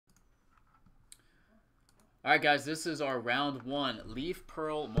All right, guys, this is our round one Leaf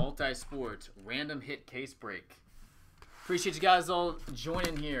Pearl Multi-Sport random hit case break. Appreciate you guys all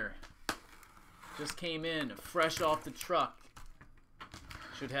joining here. Just came in fresh off the truck.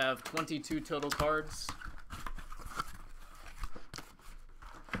 Should have 22 total cards.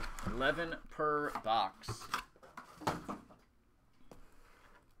 11 per box.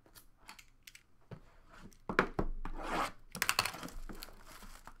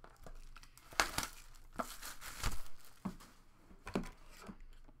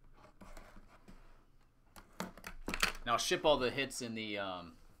 Now I'll ship all the hits in the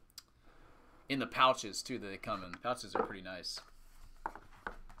pouches too that they come in. The pouches are pretty nice.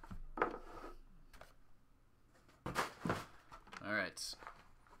 All right.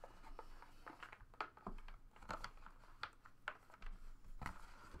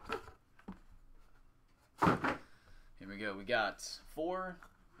 Here we go. We got 4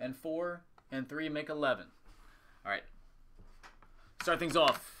 and 4 and 3 make 11. All right. Start things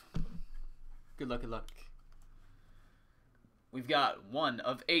off. Good luck, good luck. We've got 1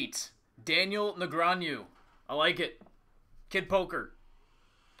 of 8. Daniel Negreanu. I like it. Kid Poker.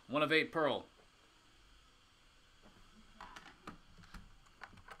 1 of 8 Pearl.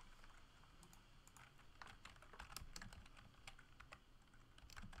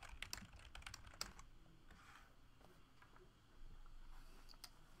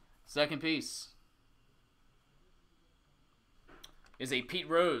 Second piece is a Pete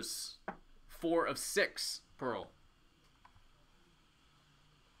Rose. 4 of 6 Pearl.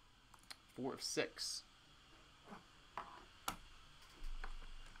 4 of 6.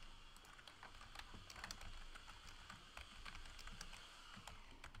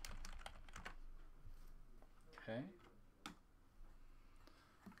 Okay.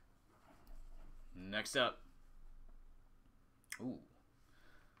 Next up. Ooh.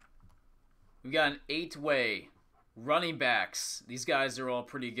 We've got an 8-way running backs. These guys are all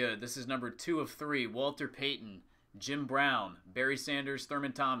pretty good. This is number 2 of 3. Walter Payton, Jim Brown, Barry Sanders,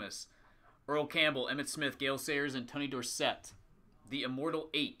 Thurman Thomas, Earl Campbell, Emmitt Smith, Gale Sayers, and Tony Dorsett. The Immortal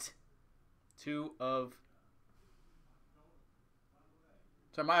 8. 2 of...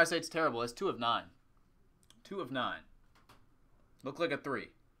 Sorry, my eyesight's terrible. That's 2 of 9. 2 of 9. Look like a 3.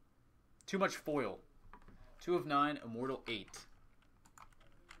 Too much foil. 2 of 9, Immortal 8.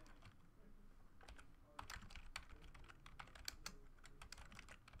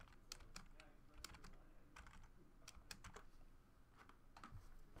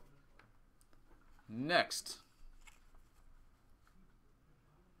 Next.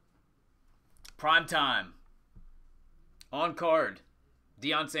 Prime time. On card.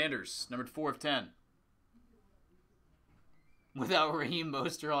 Deion Sanders, numbered 4 of 10. Without Raheem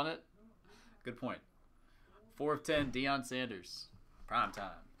Mostert on it. Good point. 4 of 10, Deion Sanders. Prime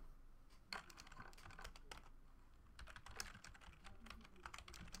time.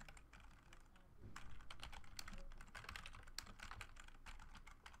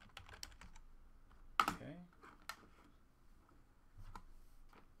 Okay.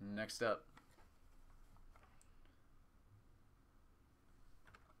 Next up.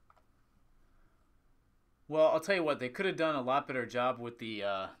 Well, I'll tell you what, they could have done a lot better job with the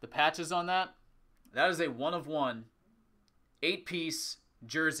patches on that. That is a 1 of 1, 8-piece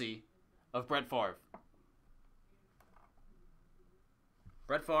jersey of Brett Favre.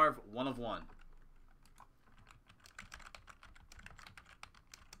 Brett Favre, 1 of 1.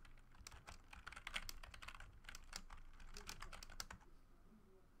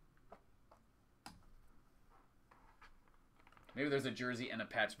 Maybe there's a jersey and a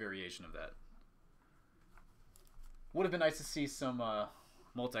patch variation of that. Would have been nice to see some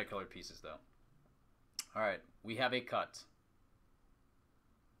multicolored pieces, though. All right, we have a cut.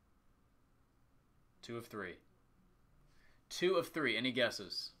 2 of 3. 2 of 3. Any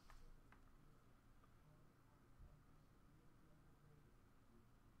guesses?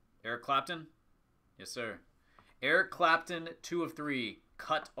 Eric Clapton? Yes, sir. Eric Clapton, 2 of 3.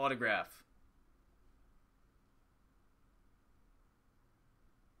 Cut autograph.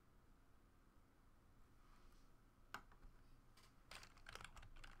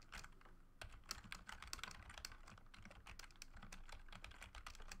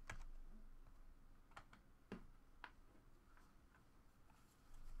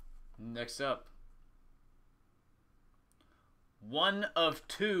 Next up. 1 of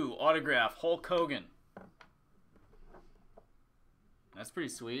 2 autograph, Hulk Hogan. That's pretty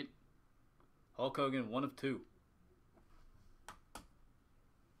sweet. Hulk Hogan, 1 of 2.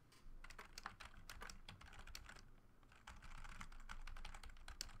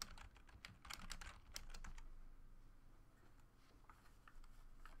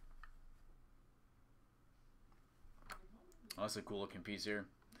 Oh, that's a cool looking piece here.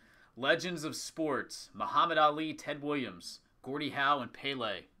 Legends of Sports. Muhammad Ali, Ted Williams, Gordie Howe, and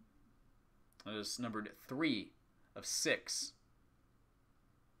Pele. That is numbered 3 of 6.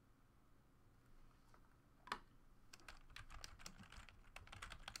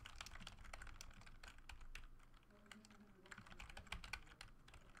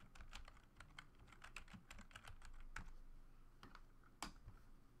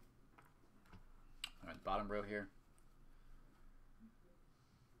 All right, bottom row here.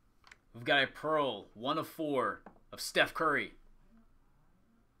 We've got a pearl, 1 of 4 of Steph Curry.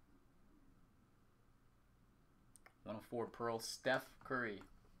 1 of 4 pearl, Steph Curry.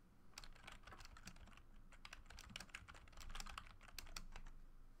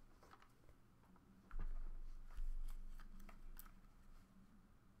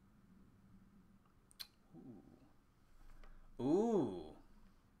 Ooh.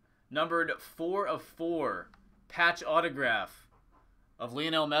 Numbered 4 of 4. Patch autograph of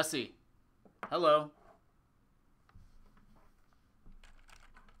Lionel Messi. Hello.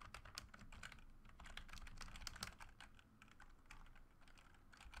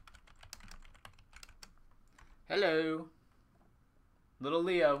 Hello. Little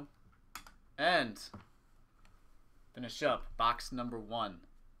Leo. And finish up box number 1.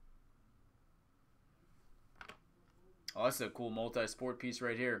 Oh, that's a cool multi-sport piece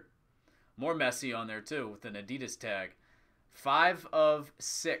right here. More Messi on there too with an Adidas tag. 5 of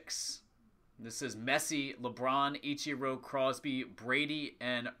 6. This is Messi, LeBron, Ichiro, Crosby, Brady,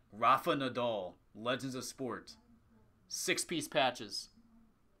 and Rafa Nadal. Legends of Sport. 6-piece patches.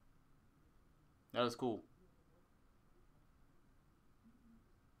 That was cool.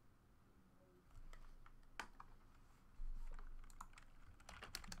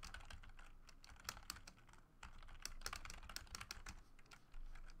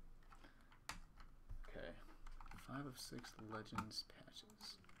 Okay. 5 of 6 Legends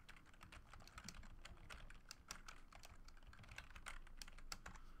patches.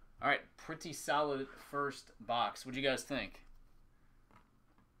 All right, pretty solid first box. What do you guys think?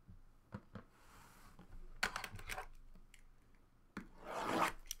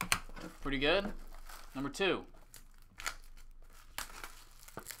 Pretty good. Number 2.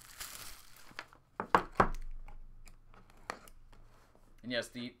 And yes,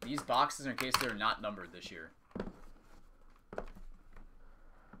 these boxes are in case they're not numbered this year.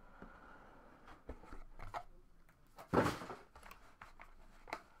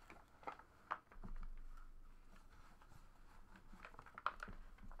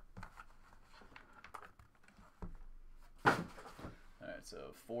 So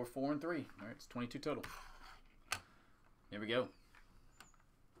 4, 4, and 3. All right, it's 22 total. Here we go.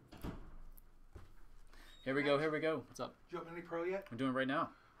 Here we go. Here we go. What's up? Did you open any pearl yet? I'm doing it right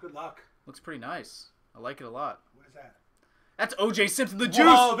now. Good luck. Looks pretty nice. I like it a lot. What is that? That's O.J. Simpson. The juice.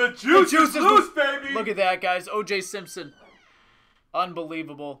 Oh, the juice is loose, baby. Look at that, guys. O.J. Simpson.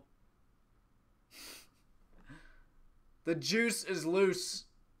 Unbelievable. The juice is loose.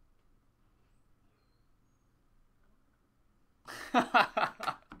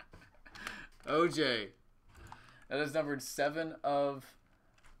 OJ. That is numbered 7 of...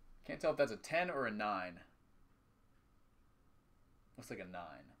 Can't tell if that's a 10 or a 9. Looks like a 9.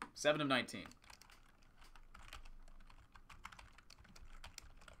 7 of 19.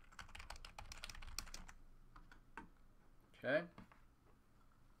 Okay.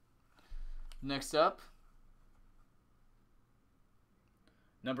 Next up.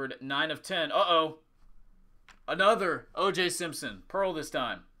 Numbered 9 of 10. Uh-oh. Another O.J. Simpson. Pearl this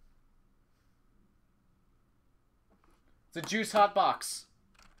time. It's a Juice Hot Box.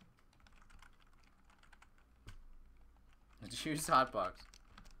 A Juice Hot Box.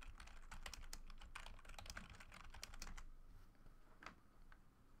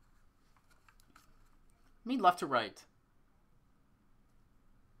 Me left to right.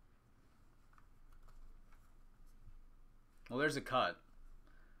 Well, there's a cut.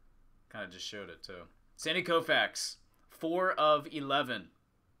 Kind of just showed it, too. Sandy Koufax, 4 of 11.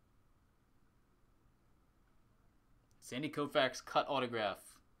 Sandy Koufax cut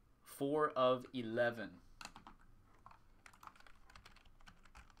autograph, 4 of 11.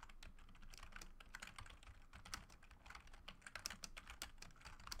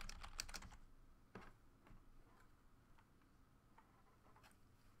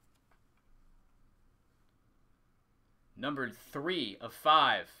 Numbered 3 of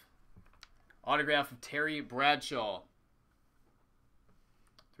 5. Autograph of Terry Bradshaw.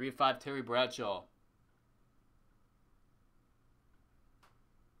 3 of 5 Terry Bradshaw.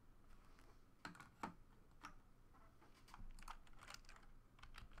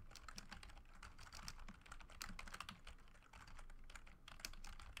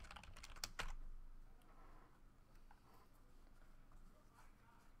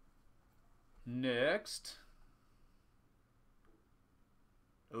 Next.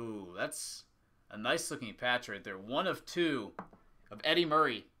 Ooh, that's a nice looking patch right there. 1 of 2 of Eddie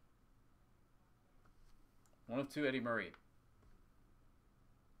Murray. 1 of 2 Eddie Murray.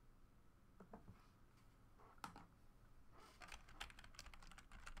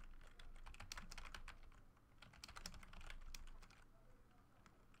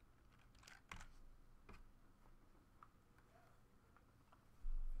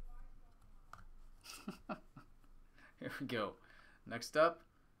 Here we go. Next up.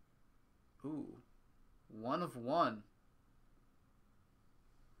 Ooh. 1 of 1.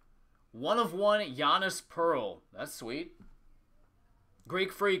 1 of 1 Giannis Pearl. That's sweet.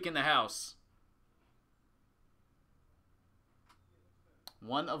 Greek Freak in the house.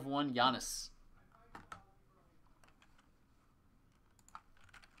 1 of 1 Giannis.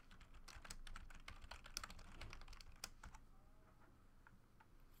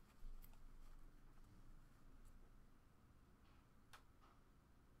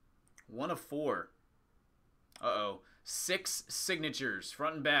 One of 4. Uh-oh. 6 signatures,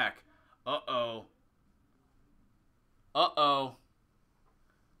 front and back. Uh-oh. Uh-oh.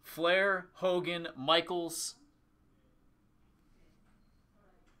 Flair, Hogan, Michaels,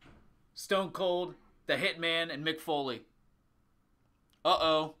 Stone Cold, The Hitman, and Mick Foley.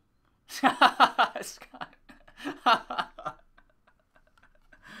 Uh-oh.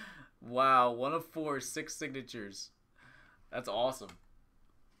 Wow, 1 of 4, 6 signatures. That's awesome.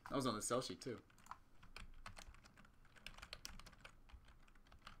 That was on the sell sheet, too.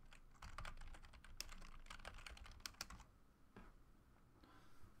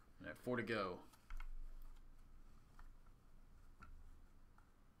 All right, 4 to go.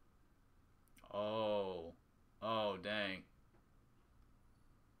 Oh. Oh, dang.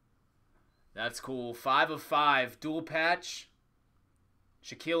 That's cool. 5 of 5. Dual patch.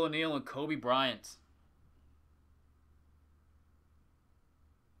 Shaquille O'Neal and Kobe Bryant.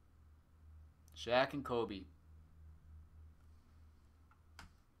 Shaq and Kobe.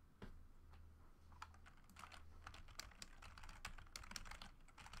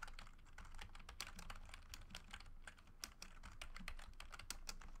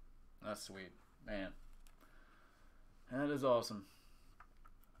 That's sweet. Man. That is awesome.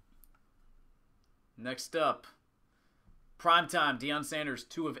 Next up. Primetime. Deion Sanders.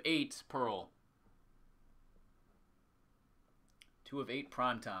 2 of 8. Pearl. 2 of 8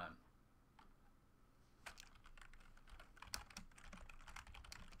 primetime.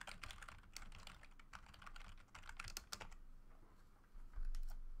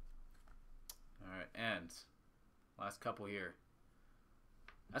 And last couple here.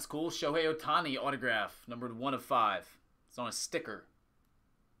 That's cool. Shohei Ohtani autograph, numbered 1 of 5. It's on a sticker.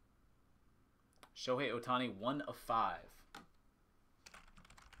 Shohei Ohtani, 1 of 5.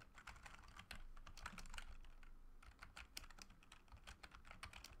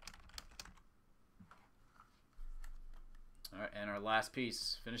 All right, and our last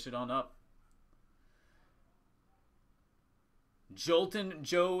piece. Finish it on up. Jolton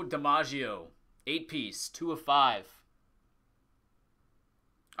Joe DiMaggio. 8-piece, 2 of 5.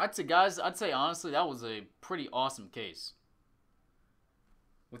 I'd say honestly that was a pretty awesome case.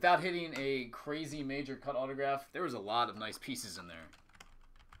 Without hitting a crazy major cut autograph, there was a lot of nice pieces in there.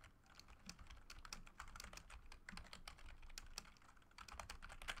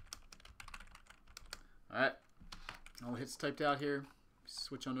 Alright, all the hits typed out here.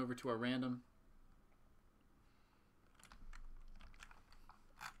 Switch on over to our random.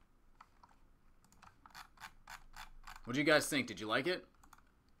 What do you guys think? Did you like it?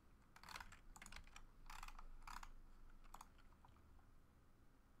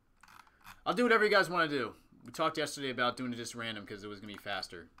 I'll do whatever you guys want to do. We talked yesterday about doing it just random because it was going to be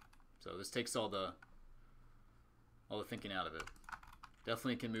faster. So this takes all the thinking out of it.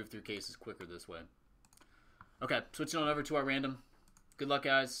 Definitely can move through cases quicker this way. Okay, switching on over to our random. Good luck,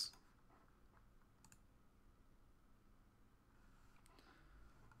 guys.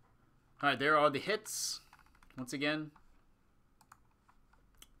 All right, there are the hits. Once again,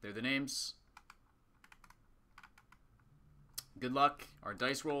 they're the names. Good luck. Our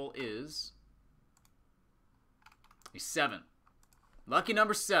dice roll is a 7. Lucky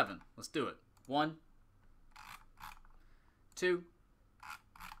number 7. Let's do it. 1, 2,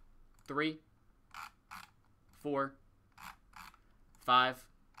 3, 4, 5,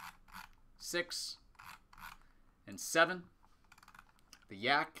 6, and 7. The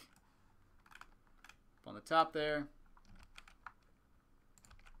yak on the top there.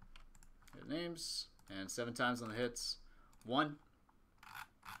 The names and 7 times on the hits. 1,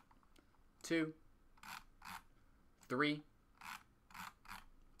 2, 3,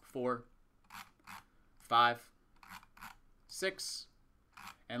 4, 5, 6,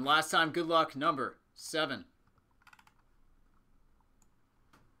 and last time, good luck, number 7.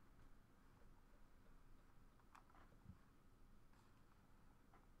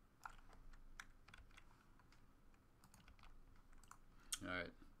 All right,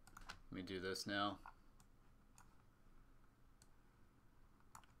 let me do this now.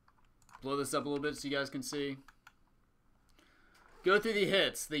 Blow this up a little bit so you guys can see. Go through the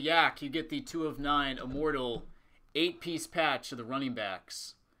hits. The Yak, you get the 2 of 9 Immortal 8-piece patch of the running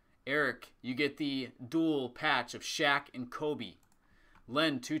backs. Eric, you get the dual patch of Shaq and Kobe.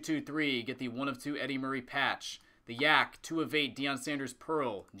 Len, 223, you get the 1 of 2 Eddie Murray patch. The Yak, 2 of 8 Deion Sanders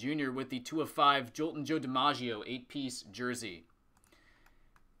Pearl. Junior with the 2 of 5 Jolton Joe DiMaggio 8-piece jersey.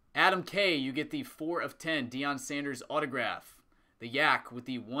 Adam K, you get the 4 of 10 Deion Sanders autograph. The Yak with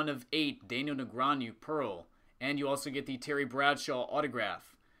the 1 of 8 Daniel Negreanu Pearl. And you also get the Terry Bradshaw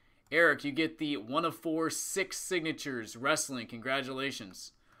autograph. Eric, you get the 1 of 4 6 signatures wrestling.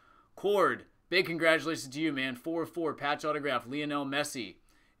 Congratulations. Cord, big congratulations to you, man. 4 of 4 patch autograph Lionel Messi.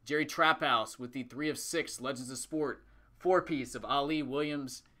 Jerry Traphouse with the 3 of 6 Legends of Sport 4-piece of Ali,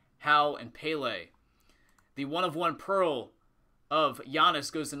 Williams, Howe, and Pele. The 1 of 1 Pearl of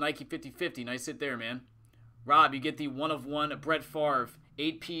Giannis goes to Nike 50/50. Nice hit there, man. Rob, you get the 1 of 1 Brett Favre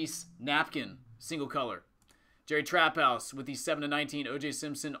 8-piece napkin, single color. Jerry Traphouse with the 7 of 19 O.J.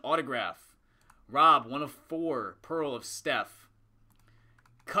 Simpson autograph. Rob, 1 of 4 Pearl of Steph.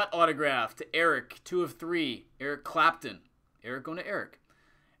 Cut autograph to Eric, 2 of 3 Eric Clapton. Eric going to Eric.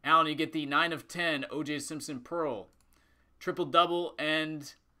 Alan, you get the 9 of 10 O.J. Simpson Pearl. Triple double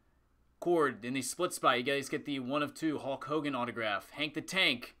and Cord in the split spot. You guys get the 1 of 2 Hulk Hogan autograph. Hank the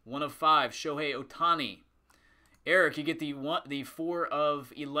Tank, 1 of 5 Shohei Ohtani. Eric, you get the 4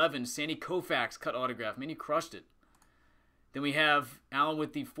 of 11 Sandy Koufax cut autograph. Man, you crushed it. Then we have Alan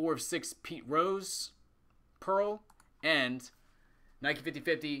with the 4 of 6 Pete Rose Pearl and Nike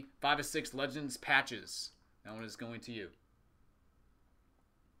 50/50 5 of 6 Legends patches. That one is going to you.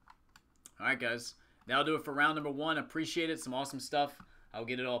 All right, guys. That'll do it for round number 1. Appreciate it. Some awesome stuff. I'll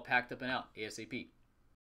get it all packed up and out ASAP.